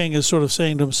Jinping is sort of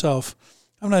saying to himself,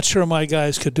 I'm not sure my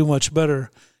guys could do much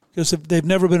better because they've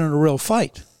never been in a real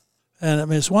fight. And I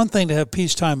mean, it's one thing to have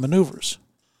peacetime maneuvers.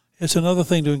 It's another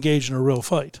thing to engage in a real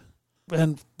fight.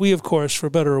 And we, of course, for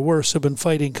better or worse, have been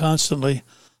fighting constantly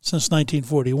since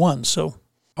 1941. So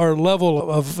our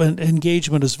level of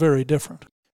engagement is very different.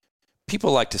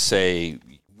 People like to say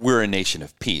we're a nation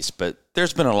of peace, but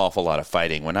there's been an awful lot of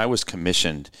fighting. When I was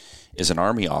commissioned as an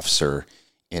Army officer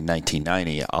in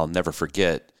 1990, I'll never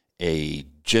forget a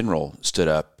general stood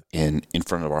up in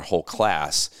front of our whole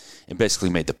class and basically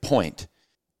made the point,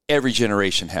 every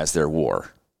generation has their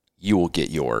war. You will get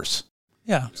yours.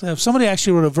 Yeah. So somebody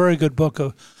actually wrote a very good book,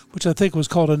 which I think was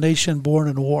called A Nation Born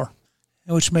in War,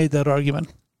 which made that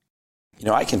argument. You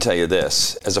know, I can tell you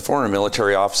this. As a former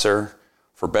military officer,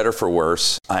 for better for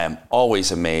worse, I am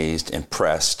always amazed,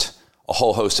 impressed, a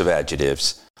whole host of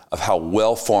adjectives, of how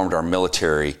well-formed our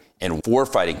military and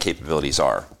warfighting capabilities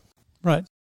are. Right.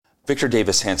 Victor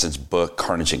Davis Hanson's book,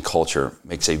 Carnage and Culture,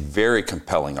 makes a very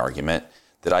compelling argument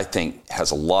that I think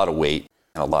has a lot of weight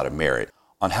and a lot of merit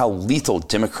on how lethal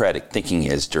democratic thinking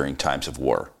is during times of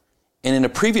war. And in a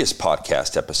previous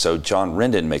podcast episode, John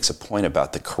Rendon makes a point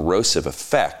about the corrosive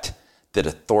effect that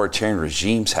authoritarian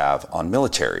regimes have on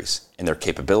militaries and their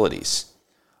capabilities.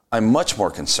 I'm much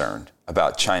more concerned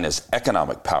about China's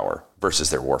economic power versus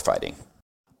their warfighting.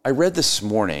 I read this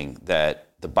morning that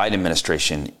the Biden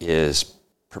administration is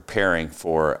preparing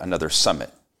for another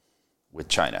summit with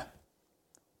China.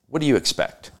 What do you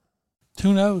expect?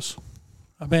 Who knows?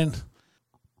 I mean,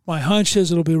 my hunch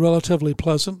is it'll be relatively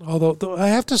pleasant, although I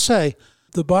have to say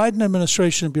the Biden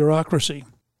administration bureaucracy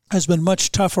has been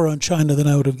much tougher on China than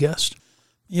I would have guessed.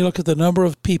 You look at the number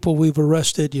of people we've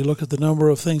arrested, you look at the number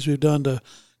of things we've done to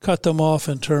cut them off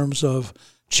in terms of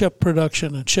chip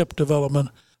production and chip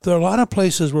development. There are a lot of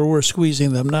places where we're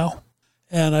squeezing them now,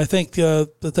 and I think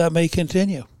that may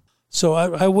continue. So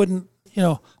I wouldn't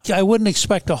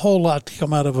expect a whole lot to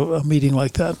come out of a meeting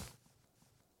like that.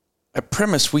 I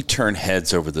premise we turned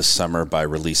heads over the summer by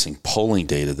releasing polling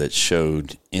data that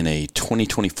showed in a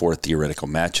 2024 theoretical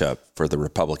matchup for the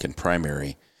Republican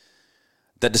primary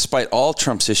that despite all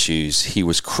Trump's issues, he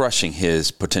was crushing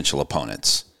his potential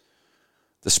opponents.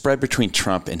 The spread between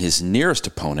Trump and his nearest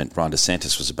opponent, Ron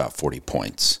DeSantis, was about 40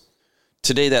 points.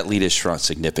 Today, that lead has shrunk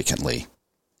significantly.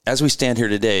 As we stand here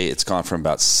today, it's gone from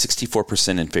about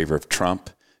 64% in favor of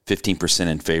Trump, 15%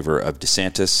 in favor of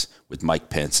DeSantis, with Mike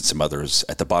Pence and some others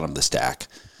at the bottom of the stack.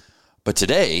 But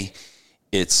today,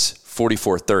 it's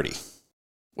 44-30.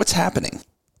 What's happening?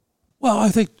 Well, I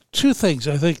think two things.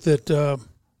 I think that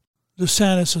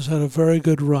DeSantis has had a very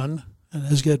good run and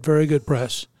has got very good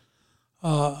press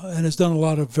and has done a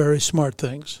lot of very smart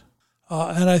things.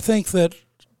 And I think that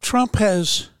Trump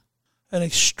has an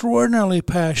extraordinarily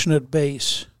passionate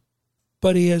base,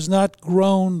 but he has not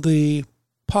grown the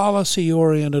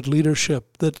policy-oriented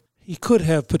leadership that he could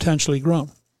have potentially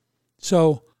grown.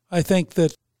 So I think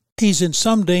that he's in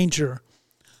some danger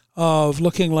of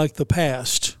looking like the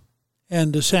past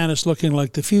and DeSantis looking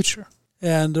like the future.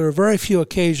 And there are very few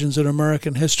occasions in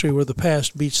American history where the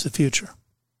past beats the future.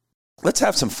 Let's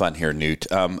have some fun here, Newt.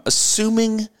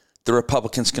 Assuming the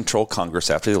Republicans control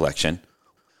Congress after the election,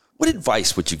 what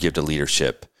advice would you give to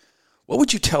leadership? What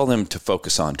would you tell them to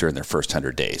focus on during their first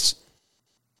 100 days?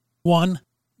 One,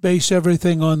 base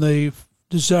everything on the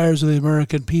desires of the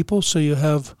American people, so you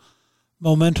have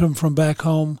momentum from back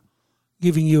home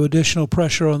giving you additional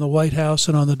pressure on the White House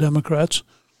and on the Democrats.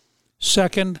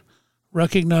 Second,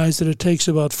 recognize that it takes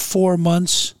about 4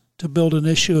 months to build an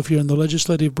issue if you're in the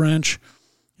legislative branch,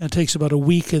 and it takes about a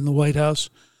week in the White House.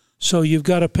 So you've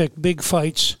got to pick big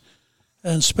fights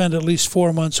and spend at least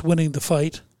 4 months winning the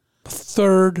fight.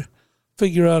 Third,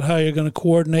 figure out how you're going to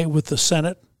coordinate with the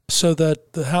Senate so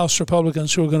that the House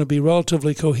Republicans, who are going to be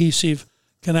relatively cohesive,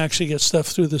 can actually get stuff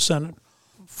through the Senate.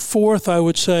 Fourth, I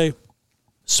would say,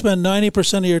 spend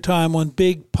 90% of your time on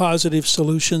big positive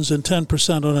solutions and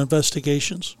 10% on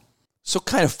investigations. So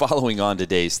kind of following on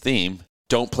today's theme,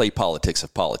 don't play politics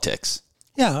of politics.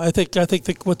 Yeah, I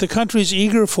think what the country's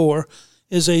eager for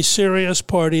is a serious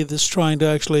party that's trying to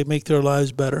actually make their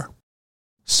lives better.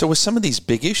 So with some of these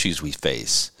big issues we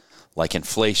face, like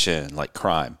inflation, like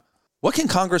crime, what can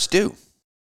Congress do?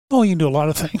 Oh, you can do a lot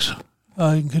of things.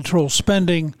 You can control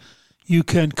spending. You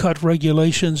can cut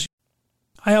regulations.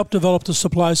 I helped develop the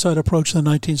supply-side approach in the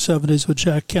 1970s with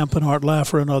Jack Kemp and Art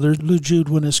Laffer and others, Jude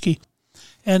Winniski.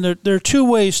 And there are two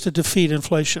ways to defeat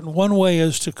inflation. One way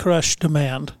is to crush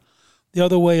demand. The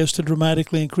other way is to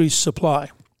dramatically increase supply.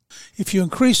 If you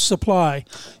increase supply,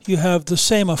 you have the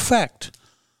same effect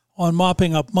on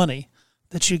mopping up money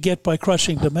that you get by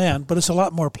crushing demand, but it's a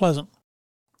lot more pleasant.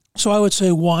 So I would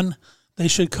say, one, they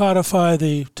should codify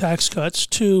the tax cuts.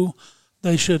 Two,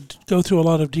 they should go through a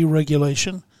lot of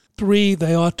deregulation. Three,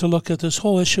 they ought to look at this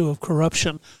whole issue of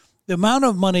corruption. The amount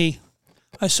of money,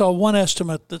 I saw one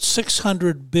estimate that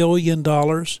 $600 billion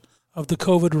of the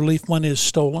COVID relief money is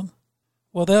stolen.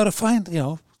 Well, they ought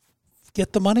to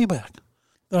get the money back.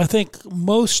 I think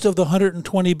most of the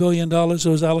 $120 billion that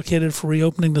was allocated for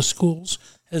reopening the schools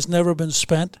has never been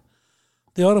spent.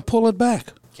 They ought to pull it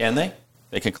back. Can they?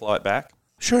 They can claw it back?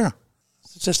 Sure.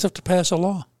 They just have to pass a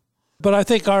law. But I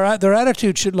think their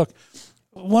attitude should look.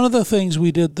 One of the things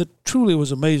we did that truly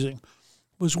was amazing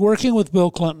was working with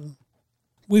Bill Clinton.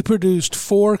 We produced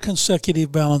 4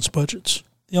 consecutive balanced budgets,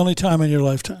 the only time in your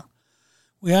lifetime.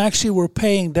 We actually were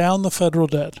paying down the federal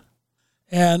debt.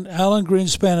 And Alan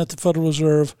Greenspan at the Federal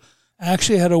Reserve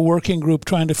actually had a working group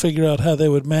trying to figure out how they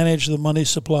would manage the money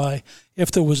supply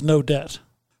if there was no debt.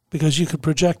 Because you could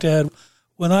project ahead.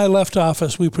 When I left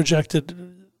office, we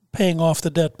projected paying off the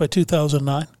debt by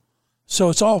 2009.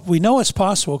 So we know it's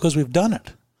possible because we've done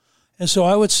it. And so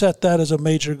I would set that as a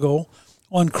major goal.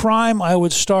 On crime, I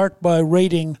would start by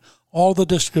rating all the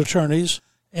district attorneys,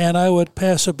 and I would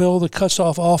pass a bill that cuts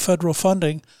off all federal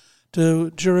funding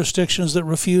to jurisdictions that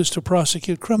refuse to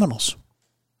prosecute criminals.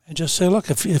 And just say, look,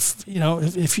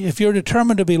 if you're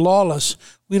determined to be lawless,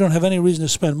 we don't have any reason to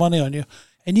spend money on you.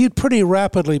 And you'd pretty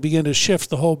rapidly begin to shift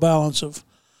the whole balance of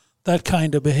that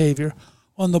kind of behavior.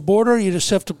 On the border, you just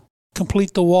have to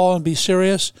complete the wall and be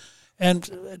serious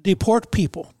and deport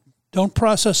people. Don't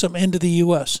process them into the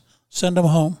U.S. Send them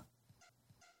home.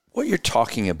 What you're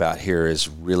talking about here is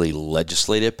really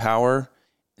legislative power.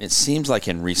 It seems like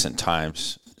in recent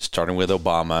times, starting with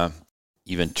Obama,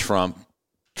 even Trump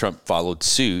followed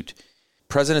suit.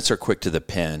 Presidents are quick to the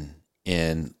pen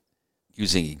in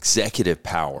using executive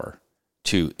power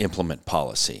to implement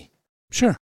policy.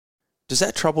 Sure. Does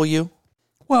that trouble you?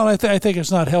 Well, I think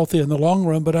it's not healthy in the long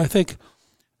run, but I think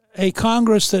a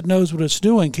Congress that knows what it's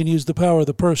doing can use the power of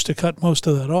the purse to cut most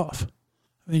of that off.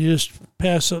 I mean, you just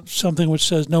pass something which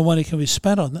says no money can be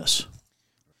spent on this.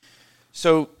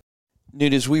 So,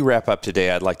 Newt, as we wrap up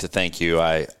today, I'd like to thank you.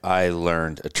 I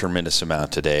learned a tremendous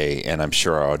amount today, and I'm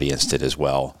sure our audience did as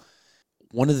well.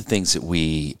 One of the things that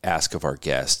we ask of our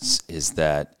guests is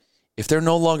that if they're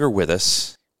no longer with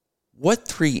us, what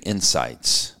 3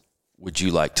 insights would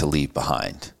you like to leave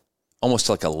behind? Almost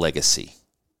like a legacy.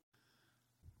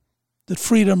 That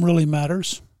freedom really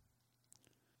matters.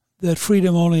 That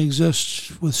freedom only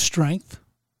exists with strength.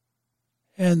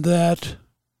 And that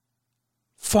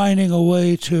finding a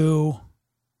way to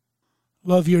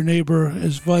love your neighbor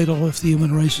is vital if the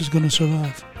human race is going to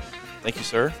survive. Thank you,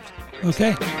 sir.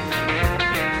 Okay.